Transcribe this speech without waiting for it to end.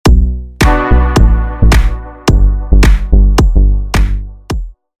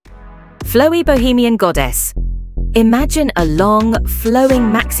Flowy Bohemian Goddess. Imagine a long,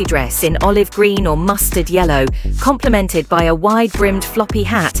 flowing maxi dress in olive green or mustard yellow, complemented by a wide-brimmed floppy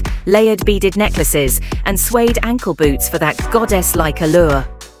hat, layered beaded necklaces, and suede ankle boots for that goddess-like allure.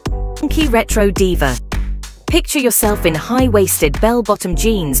 Funky Retro Diva. Picture yourself in high-waisted bell-bottom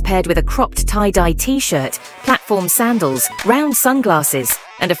jeans paired with a cropped tie-dye t-shirt, platform sandals, round sunglasses,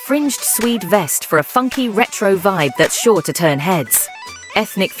 and a fringed suede vest for a funky retro vibe that's sure to turn heads.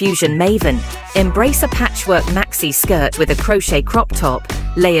 Ethnic Fusion Maven. Embrace a patchwork maxi skirt with a crochet crop top,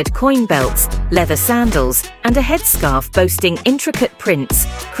 layered coin belts, leather sandals, and a headscarf boasting intricate prints,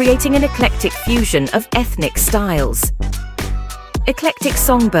 creating an eclectic fusion of ethnic styles. Eclectic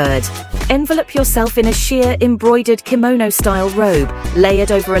Songbird. Envelop yourself in a sheer embroidered kimono-style robe,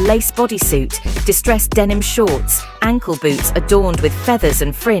 layered over a lace bodysuit, distressed denim shorts, ankle boots adorned with feathers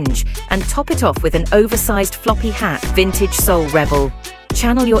and fringe, and top it off with an oversized floppy hat, vintage soul rebel.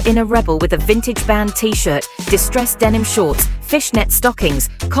 Channel your inner rebel with a vintage band t-shirt, distressed denim shorts, fishnet stockings,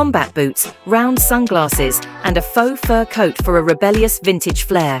 combat boots, round sunglasses, and a faux fur coat for a rebellious vintage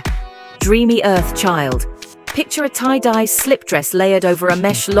flair. Dreamy Earth Child. Picture a tie-dye slip dress layered over a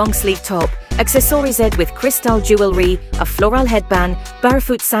mesh long-sleeve top, accessorized with crystal jewelry, a floral headband,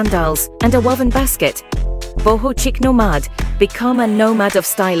 barefoot sandals, and a woven basket. Boho chic nomad. Become a nomad of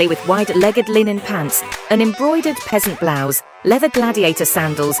style with wide-legged linen pants, an embroidered peasant blouse, leather gladiator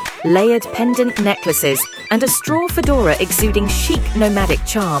sandals, layered pendant necklaces, and a straw fedora exuding chic nomadic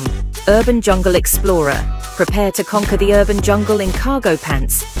charm. Urban Jungle Explorer. Prepare to conquer the urban jungle in cargo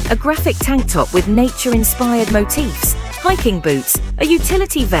pants, a graphic tank top with nature-inspired motifs, hiking boots, a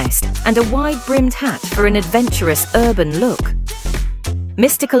utility vest, and a wide-brimmed hat for an adventurous urban look.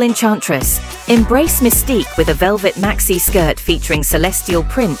 Mystical Enchantress. Embrace mystique with a velvet maxi skirt featuring celestial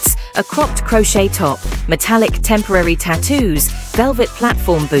prints, a cropped crochet top, metallic temporary tattoos, velvet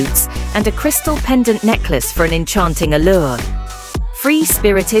platform boots, and a crystal pendant necklace for an enchanting allure.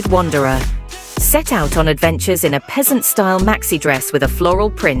 Free-spirited Wanderer. Set out on adventures in a peasant-style maxi dress with a floral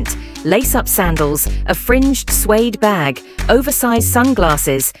print, lace-up sandals, a fringed suede bag, oversized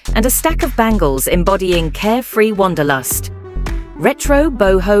sunglasses, and a stack of bangles embodying carefree wanderlust. Retro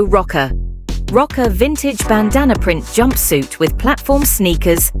Boho Rocker. Rock a vintage bandana print jumpsuit with platform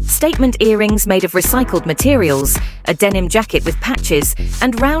sneakers, statement earrings made of recycled materials, a denim jacket with patches,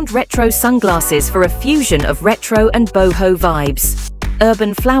 and round retro sunglasses for a fusion of retro and boho vibes.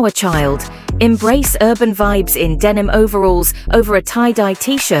 Urban Flower Child. Embrace urban vibes in denim overalls over a tie-dye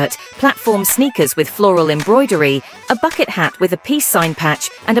t-shirt, platform sneakers with floral embroidery, a bucket hat with a peace sign patch,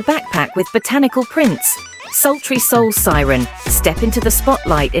 and a backpack with botanical prints. Sultry Soul Siren. Step into the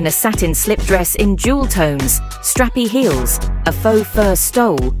spotlight in a satin slip dress in jewel tones, strappy heels, a faux fur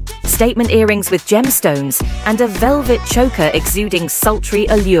stole, statement earrings with gemstones, and a velvet choker exuding sultry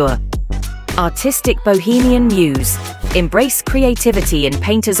allure. Artistic Bohemian Muse. Embrace creativity in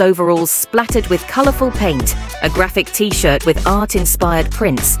painter's overalls splattered with colorful paint, a graphic t-shirt with art-inspired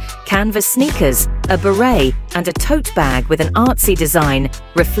prints, canvas sneakers, a beret, and a tote bag with an artsy design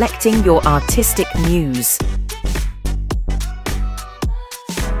reflecting your artistic muse.